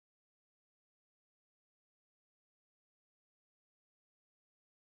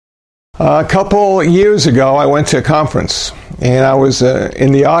A couple years ago, I went to a conference, and I was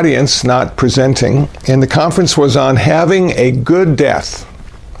in the audience, not presenting, and the conference was on having a good death.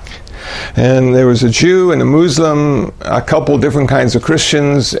 And there was a Jew and a Muslim, a couple different kinds of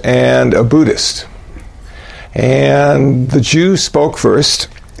Christians, and a Buddhist. And the Jew spoke first,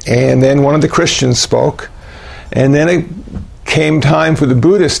 and then one of the Christians spoke, and then it came time for the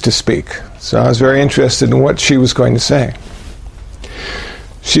Buddhist to speak. So I was very interested in what she was going to say.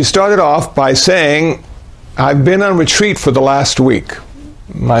 She started off by saying, I've been on retreat for the last week.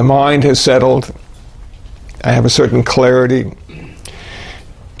 My mind has settled. I have a certain clarity.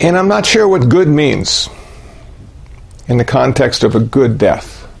 And I'm not sure what good means in the context of a good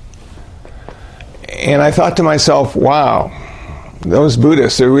death. And I thought to myself, wow, those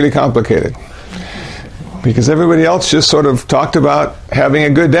Buddhists, they're really complicated. Because everybody else just sort of talked about having a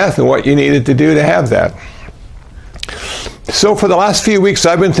good death and what you needed to do to have that. So for the last few weeks,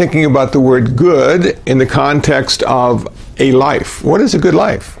 I've been thinking about the word good in the context of a life. What is a good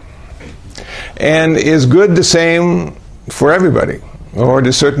life? And is good the same for everybody? Or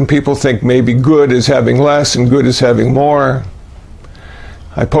do certain people think maybe good is having less and good is having more?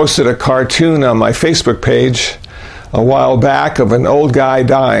 I posted a cartoon on my Facebook page a while back of an old guy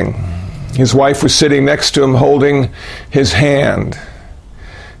dying. His wife was sitting next to him holding his hand.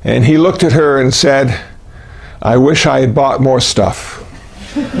 And he looked at her and said, I wish I had bought more stuff.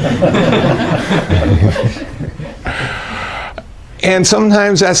 And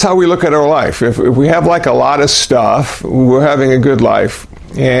sometimes that's how we look at our life. If we have like a lot of stuff, we're having a good life.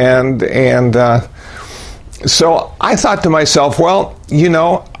 And so I thought to myself, well,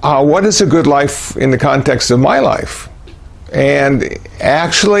 what is a good life in the context of my life? And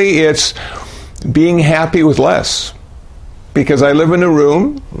actually, it's being happy with less. Because I live in a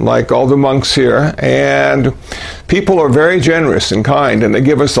room, like all the monks here, and people are very generous and kind, and they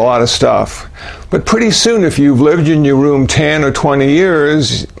give us a lot of stuff. But pretty soon, if you've lived in your room 10 or 20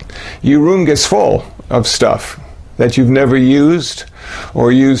 years, your room gets full of stuff that you've never used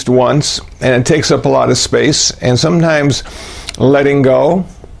or used once, and it takes up a lot of space. And sometimes letting go,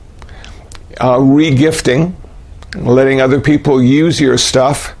 re-gifting, letting other people use your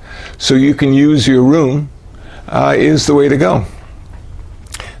stuff so you can use your room, is the way to go.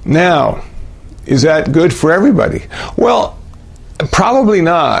 Now, is that good for everybody? Well, probably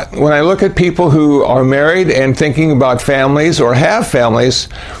not. When I look at people who are married and thinking about families or have families,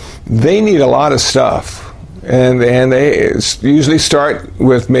 they need a lot of stuff. And they usually start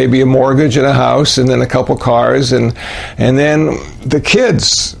with maybe a mortgage and a house and then a couple cars, and then the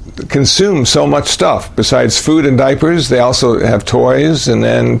kids consume so much stuff. Besides food and diapers, they also have toys, and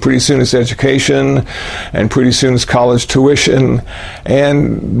then pretty soon it's education, and pretty soon it's college tuition,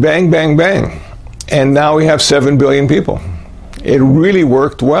 and bang, bang, bang. And now we have 7 billion people. It really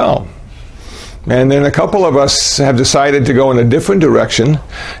worked well. And then a couple of us have decided to go in a different direction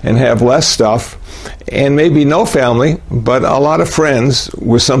and have less stuff, and maybe no family, but a lot of friends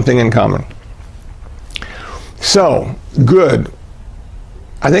with something in common. So, good.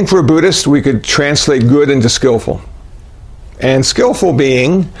 I think for a Buddhist, we could translate good into skillful. And skillful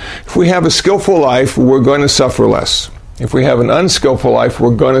being, if we have a skillful life, we're going to suffer less. If we have an unskillful life,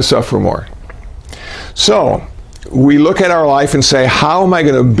 we're going to suffer more. So, we look at our life and say, how am I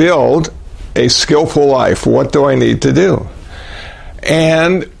going to build a skillful life? What do I need to do?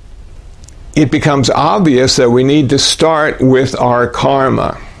 And it becomes obvious that we need to start with our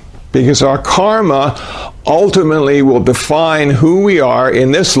karma. Because our karma ultimately will define who we are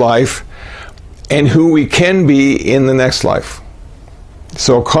in this life and who we can be in the next life.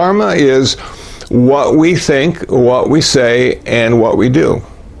 So karma is what we think, what we say, and what we do.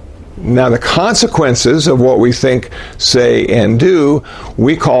 Now the consequences of what we think, say, and do,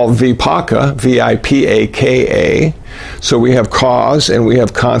 we call vipaka, V-I-P-A-K-A. So we have cause and we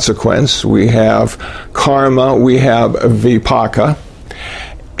have consequence. We have karma, we have vipaka.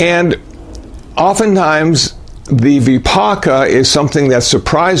 And oftentimes, the vipaka is something that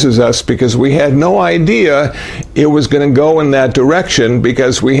surprises us because we had no idea it was going to go in that direction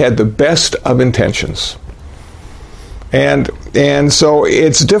because we had the best of intentions. And so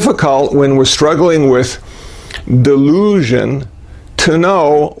it's difficult when we're struggling with delusion to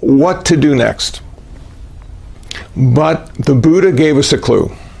know what to do next. But the Buddha gave us a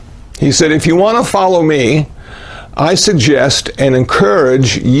clue. He said, if you want to follow me, I suggest and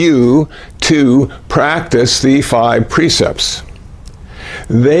encourage you to practice the 5 precepts.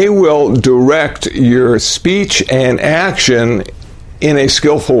 They will direct your speech and action in a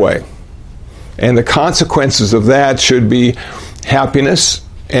skillful way. And the consequences of that should be happiness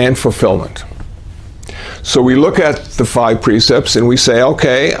and fulfillment. So we look at the 5 precepts and we say,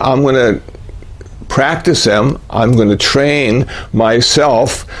 okay, I'm going to practice them. I'm going to train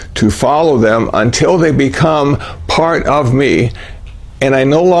myself to follow them until they become part of me. And I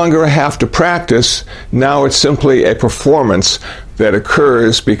no longer have to practice. Now it's simply a performance that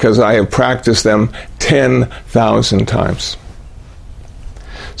occurs because I have practiced them 10,000 times.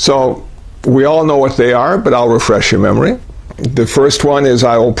 So we all know what they are, but I'll refresh your memory. The first one is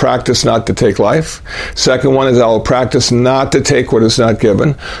I will practice not to take life. Second one is I will practice not to take what is not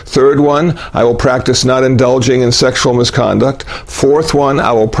given. Third one, I will practice not indulging in sexual misconduct. Fourth one,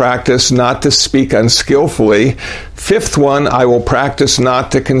 I will practice not to speak unskillfully. Fifth one, I will practice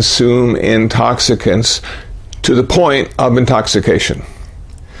not to consume intoxicants to the point of intoxication.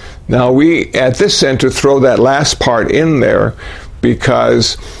 Now we at this center throw that last part in there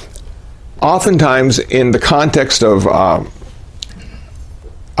because oftentimes in the context of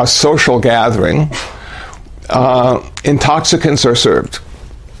a social gathering, intoxicants are served.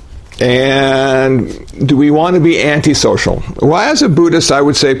 And do we want to be antisocial? Well, as a Buddhist, I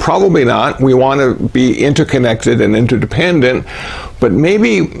would say probably not. We want to be interconnected and interdependent, but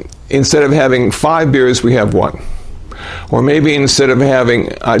maybe instead of having 5 beers, we have 1. Or maybe instead of having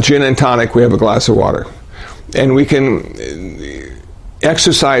gin and tonic, we have a glass of water. And we can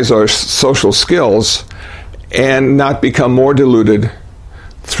exercise our social skills and not become more diluted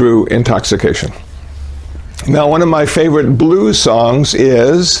through intoxication. Now, one of my favorite blues songs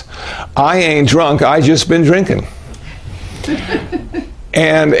is I Ain't Drunk, I Just Been Drinking.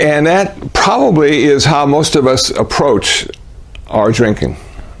 and that probably is how most of us approach our drinking.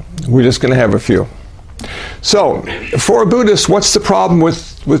 We're just going to have a few. So, for a Buddhist, what's the problem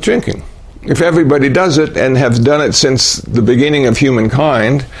with drinking? If everybody does it and have done it since the beginning of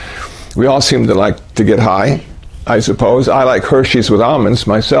humankind, we all seem to like to get high, I suppose. I like Hershey's with almonds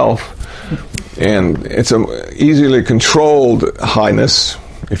myself, and it's an easily controlled highness,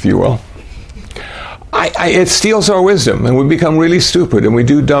 if you will. It steals our wisdom, and we become really stupid, and we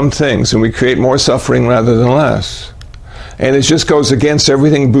do dumb things, and we create more suffering rather than less. And it just goes against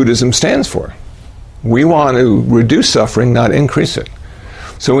everything Buddhism stands for. We want to reduce suffering, not increase it.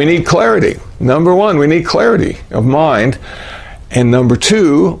 So we need clarity. Number 1, we need clarity of mind. And number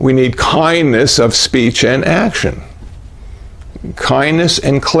 2, we need kindness of speech and action. Kindness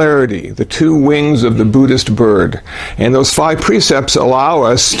and clarity, the 2 wings of the Buddhist bird. And those 5 precepts allow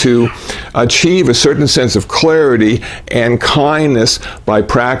us to achieve a certain sense of clarity and kindness by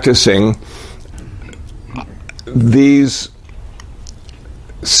practicing these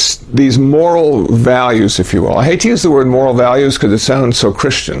moral values, if you will. I hate to use the word moral values because it sounds so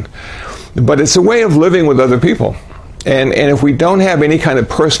Christian, but it's a way of living with other people. And if we don't have any kind of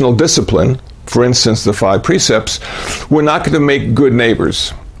personal discipline, for instance, the 5 precepts, we're not going to make good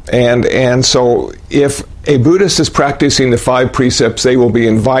neighbors. And so if a Buddhist is practicing the 5 precepts, they will be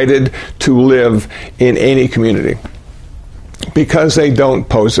invited to live in any community because they don't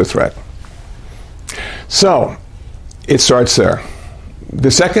pose a threat. So it starts there.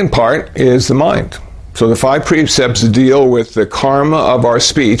 The second part is the mind. So the 5 precepts deal with the karma of our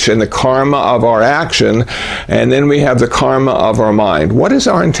speech and the karma of our action, and then we have the karma of our mind. What is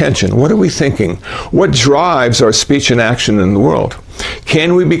our intention? What are we thinking? What drives our speech and action in the world?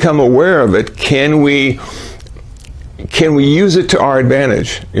 Can we become aware of it? Can we use it to our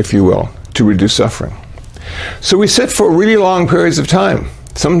advantage, if you will, to reduce suffering? So we sit for really long periods of time.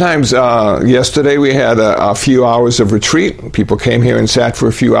 Sometimes, yesterday we had a few hours of retreat. People came here and sat for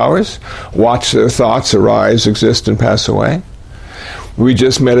a few hours, watched their thoughts arise, exist, and pass away. We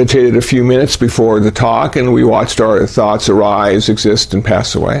just meditated a few minutes before the talk, and we watched our thoughts arise, exist, and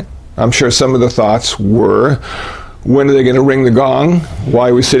pass away. I'm sure some of the thoughts were, when are they going to ring the gong? Why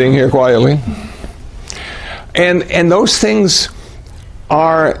are we sitting here quietly? And those things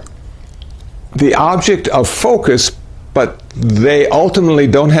are the object of focus, but they ultimately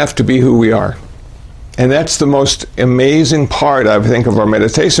don't have to be who we are. And that's the most amazing part, I think, of our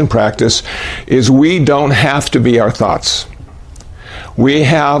meditation practice, is we don't have to be our thoughts. We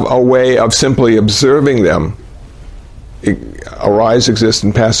have a way of simply observing them arise, exist,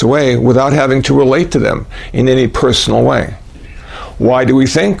 and pass away without having to relate to them in any personal way. Why do we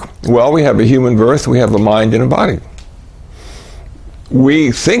think? Well, we have a human birth, we have a mind and a body.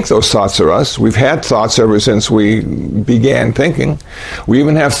 We think those thoughts are us. We've had thoughts ever since we began thinking. We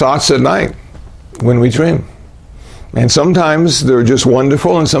even have thoughts at night when we dream. And sometimes they're just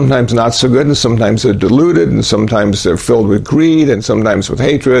wonderful, and sometimes not so good, and sometimes they're deluded, and sometimes they're filled with greed, and sometimes with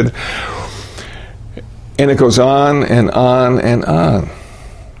hatred. And it goes on and on and on.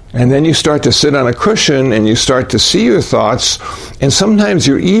 And then you start to sit on a cushion and you start to see your thoughts, and sometimes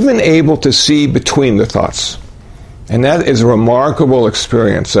you're even able to see between the thoughts. And that is a remarkable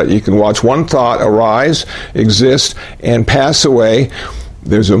experience, that you can watch one thought arise, exist, and pass away.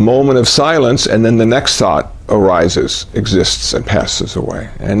 There's a moment of silence, and then the next thought arises, exists, and passes away.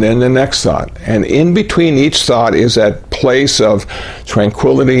 And then the next thought. And in between each thought is that place of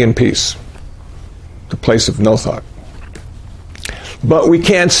tranquility and peace, the place of no thought. But we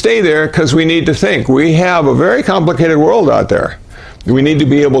can't stay there because we need to think. We have a very complicated world out there. We need to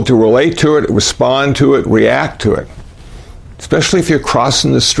be able to relate to it, respond to it, react to it. Especially if you're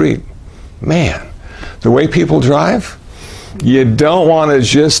crossing the street. Man, the way people drive, you don't want to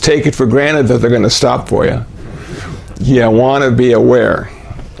just take it for granted that they're going to stop for you. You want to be aware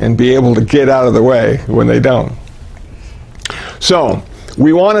and be able to get out of the way when they don't. So,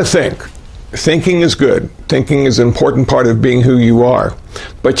 we want to think. Thinking is good. Thinking is an important part of being who you are.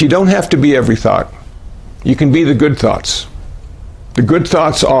 But you don't have to be every thought. You can be the good thoughts. The good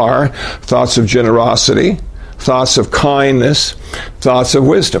thoughts are thoughts of generosity, thoughts of kindness, thoughts of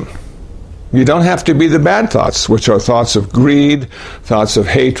wisdom. You don't have to be the bad thoughts, which are thoughts of greed, thoughts of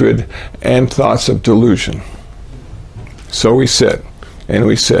hatred, and thoughts of delusion. So we sit, and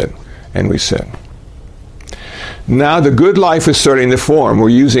we sit, and we sit. Now the good life is starting to form. We're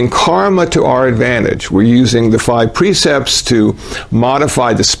using karma to our advantage. We're using the 5 precepts to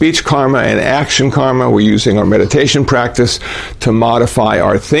modify the speech karma and action karma. We're using our meditation practice to modify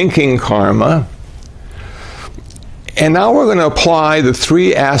our thinking karma. And now we're going to apply the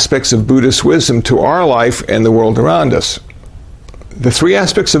 3 aspects of Buddhist wisdom to our life and the world around us. The 3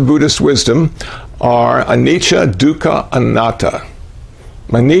 aspects of Buddhist wisdom are anicca, dukkha, anatta.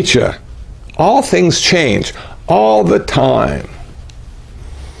 Anicca, all things change all the time.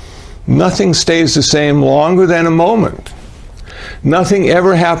 Nothing stays the same longer than a moment. Nothing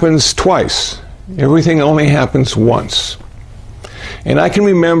ever happens twice. Everything only happens once. And I can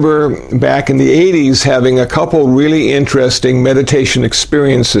remember back in the 80s having a couple really interesting meditation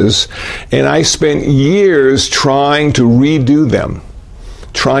experiences, and I spent years trying to redo them,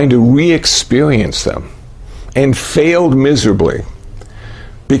 trying to re-experience them, and failed miserably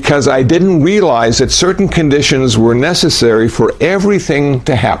because I didn't realize that certain conditions were necessary for everything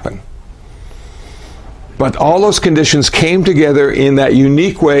to happen. But all those conditions came together in that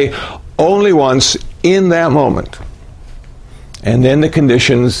unique way only once in that moment. And then the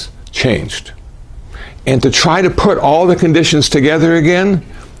conditions changed. And to try to put all the conditions together again,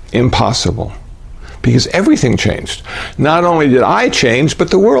 impossible. Because everything changed. Not only did I change, but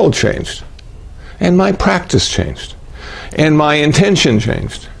the world changed. And my practice changed. And my intention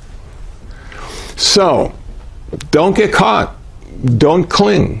changed. So, don't get caught. Don't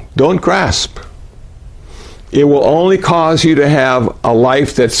cling. Don't grasp. It will only cause you to have a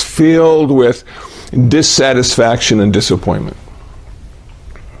life that's filled with dissatisfaction and disappointment.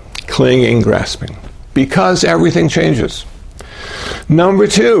 Clinging, grasping. Because everything changes. Number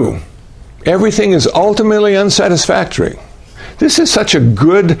 2, everything is ultimately unsatisfactory. This is such a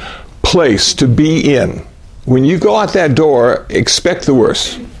good place to be in. When you go out that door, expect the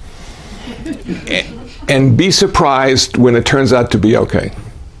worst. And be surprised when it turns out to be okay.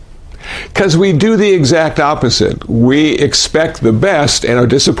 Because we do the exact opposite. We expect the best and are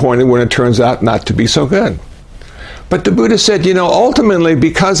disappointed when it turns out not to be so good. But the Buddha said, ultimately,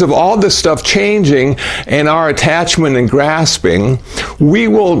 because of all this stuff changing and our attachment and grasping, we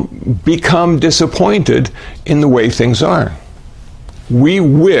will become disappointed in the way things are. We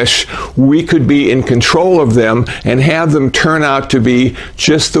wish we could be in control of them and have them turn out to be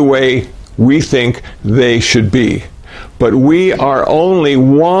just the way we think they should be. But we are only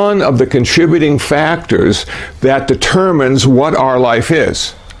one of the contributing factors that determines what our life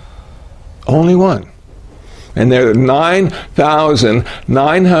is. Only one. And there are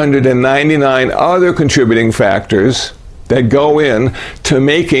 9,999 other contributing factors that go in to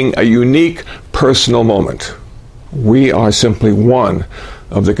making a unique personal moment. We are simply one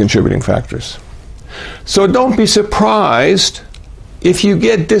of the contributing factors. So don't be surprised if you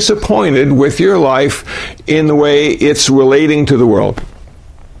get disappointed with your life in the way it's relating to the world.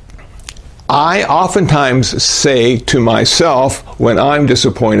 I oftentimes say to myself when I'm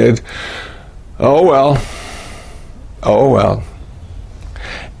disappointed, oh well.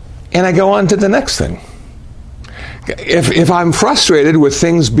 And I go on to the next thing. If I'm frustrated with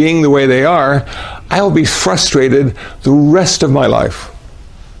things being the way they are, I will be frustrated the rest of my life.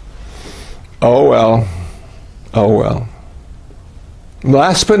 Oh well.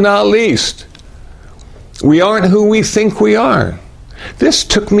 Last but not least, we aren't who we think we are. This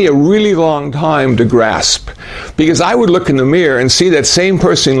took me a really long time to grasp, because I would look in the mirror and see that same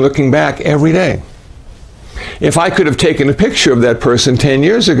person looking back every day. If I could have taken a picture of that person 10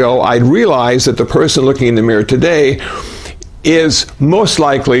 years ago, I'd realize that the person looking in the mirror today is most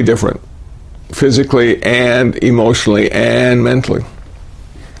likely different, physically and emotionally and mentally.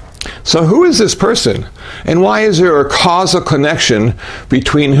 So who is this person? And why is there a causal connection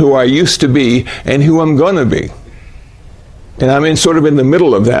between who I used to be and who I'm going to be? And I'm sort of in the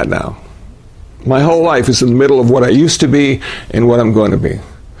middle of that now. My whole life is in the middle of what I used to be and what I'm going to be.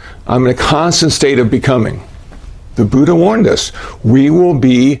 I'm in a constant state of becoming. The Buddha warned us, we will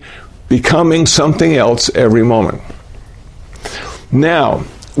be becoming something else every moment. Now,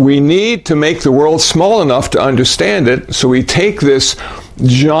 we need to make the world small enough to understand it, so we take this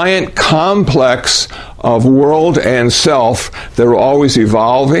giant complex of world and self that are always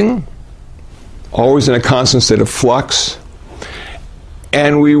evolving, always in a constant state of flux,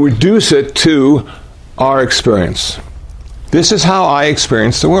 and we reduce it to our experience. This is how I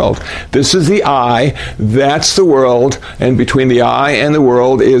experience the world. This is the I, that's the world, and between the I and the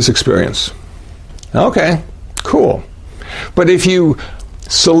world is experience. Okay, cool. But if you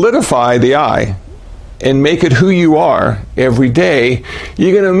solidify the I and make it who you are every day,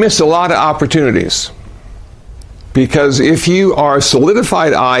 you're going to miss a lot of opportunities. Because if you are a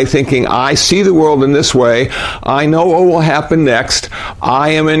solidified I, thinking, I see the world in this way, I know what will happen next,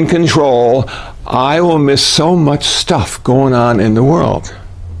 I am in control, I will miss so much stuff going on in the world.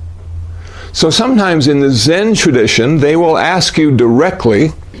 So sometimes in the Zen tradition, they will ask you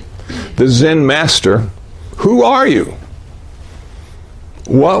directly, the Zen master, who are you?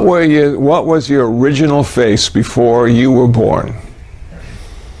 What was your original face before you were born?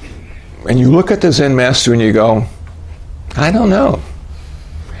 And you look at the Zen master and you go, I don't know.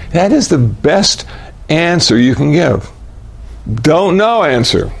 That is the best answer you can give. Don't know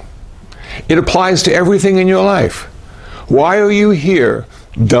answer. It applies to everything in your life. Why are you here?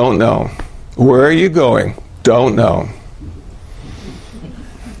 Don't know. Where are you going? Don't know.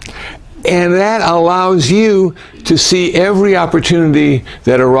 And that allows you to see every opportunity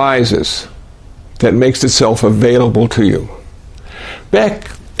that arises, that makes itself available to you.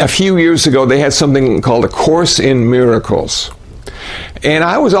 Back a few years ago, they had something called A Course in Miracles. And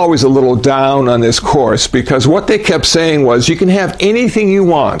I was always a little down on this course, because what they kept saying was, you can have anything you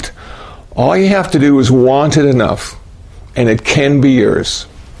want. All you have to do is want it enough, and it can be yours.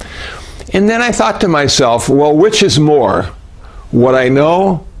 And then I thought to myself, well, which is more, what I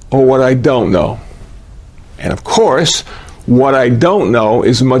know or what I don't know? And of course, what I don't know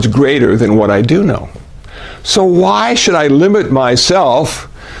is much greater than what I do know. So why should I limit myself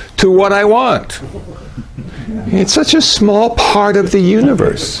to what I want? It's such a small part of the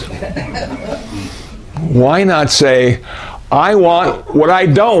universe. Why not say, I want what I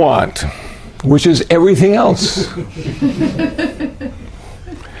don't want, which is everything else?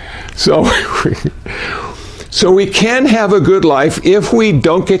 So we can have a good life if we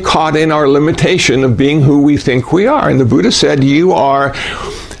don't get caught in our limitation of being who we think we are. And the Buddha said, you are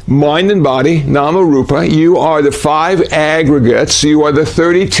mind and body, nama rupa. You are the 5 aggregates. You are the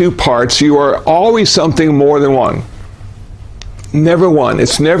 32 parts. You are always something more than one. Never one.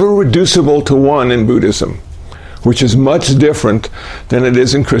 It's never reducible to one in Buddhism, which is much different than it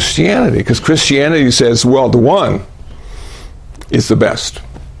is in Christianity. Because Christianity says, well, the one is the best.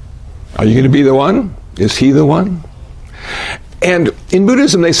 Are you going to be the one? Is he the one? And in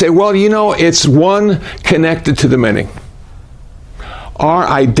Buddhism, they say, well, it's one connected to the many. Our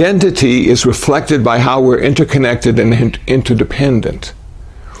identity is reflected by how we're interconnected and interdependent.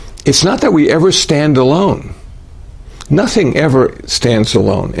 It's not that we ever stand alone. Nothing ever stands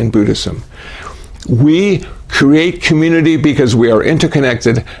alone in Buddhism. We create community because we are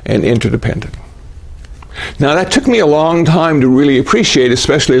interconnected and interdependent. Now, that took me a long time to really appreciate,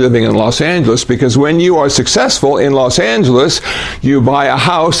 especially living in Los Angeles, because when you are successful in Los Angeles, you buy a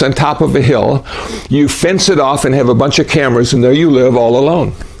house on top of a hill, you fence it off and have a bunch of cameras, and there you live all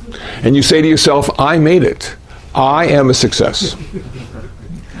alone. And you say to yourself, I made it. I am a success.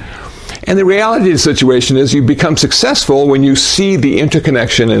 And the reality of the situation is you become successful when you see the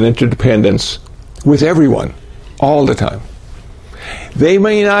interconnection and interdependence with everyone, all the time. They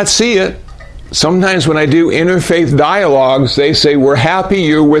may not see it. Sometimes when I do interfaith dialogues, they say, we're happy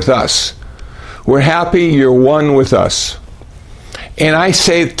you're with us. We're happy you're one with us. And I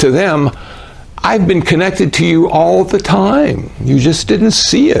say to them, I've been connected to you all the time. You just didn't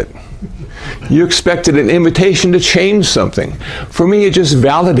see it. You expected an invitation to change something. For me, it just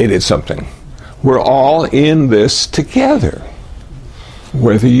validated something. We're all in this together,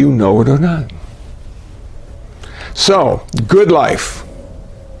 whether you know it or not. So, good life.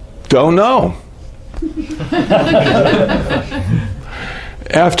 Don't know.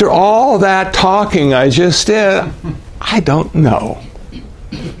 After all that talking I just did, I don't know.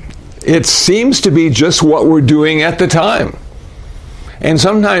 It seems to be just what we're doing at the time. And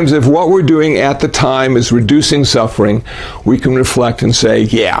sometimes if what we're doing at the time is reducing suffering, we can reflect and say,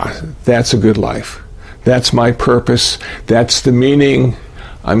 yeah, that's a good life. That's my purpose. That's the meaning.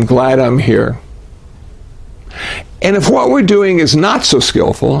 I'm glad I'm here. And if what we're doing is not so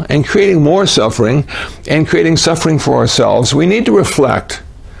skillful and creating more suffering and creating suffering for ourselves, we need to reflect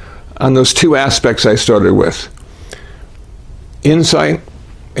on those two aspects I started with. Insight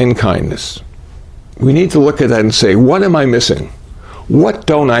and kindness. We need to look at that and say, what am I missing? What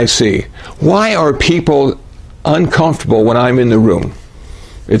don't I see? Why are people uncomfortable when I'm in the room?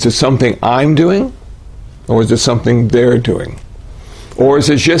 Is it something I'm doing? Or is it something they're doing? Or is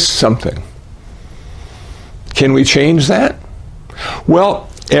it just something? Can we change that? Well,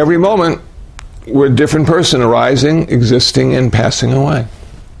 every moment we're a different person arising, existing, and passing away.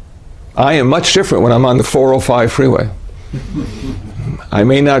 I am much different when I'm on the 405 freeway. I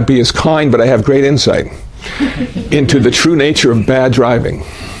may not be as kind, but I have great insight into the true nature of bad driving.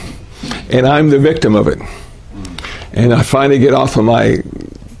 And I'm the victim of it. And I finally get off of my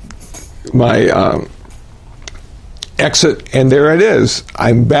exit, and there it is.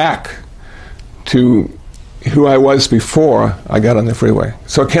 I'm back to who I was before I got on the freeway.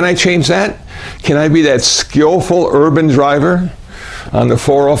 So can I change that? Can I be that skillful urban driver on the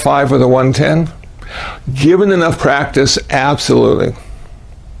 405 or the 110? Given enough practice, absolutely.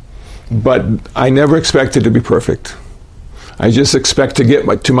 But I never expect it to be perfect. I just expect to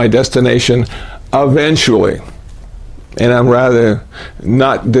get to my destination eventually. And I'm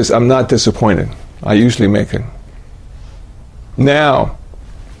not disappointed. I usually make it. Now,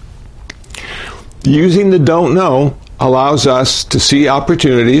 using the don't know allows us to see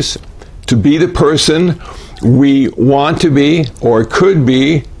opportunities to be the person we want to be or could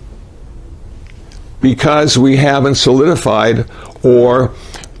be because we haven't solidified or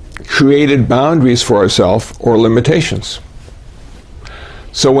created boundaries for ourselves or limitations.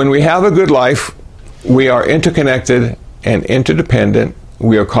 So when we have a good life, we are interconnected and interdependent.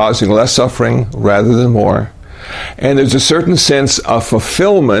 We are causing less suffering rather than more. And there's a certain sense of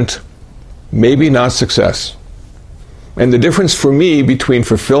fulfillment, maybe not success. And the difference for me between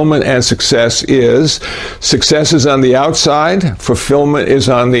fulfillment and success is on the outside, fulfillment is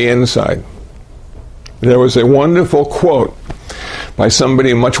on the inside. There was a wonderful quote by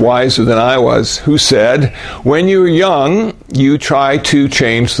somebody much wiser than I was who said, when you're young, you try to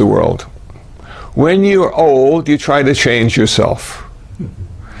change the world. When you're old, you try to change yourself.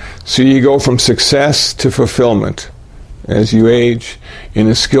 So you go from success to fulfillment as you age in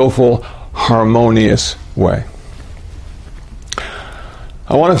a skillful, harmonious way.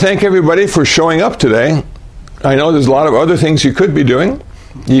 I want to thank everybody for showing up today. I know there's a lot of other things you could be doing,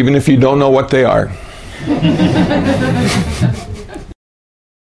 even if you don't know what they are.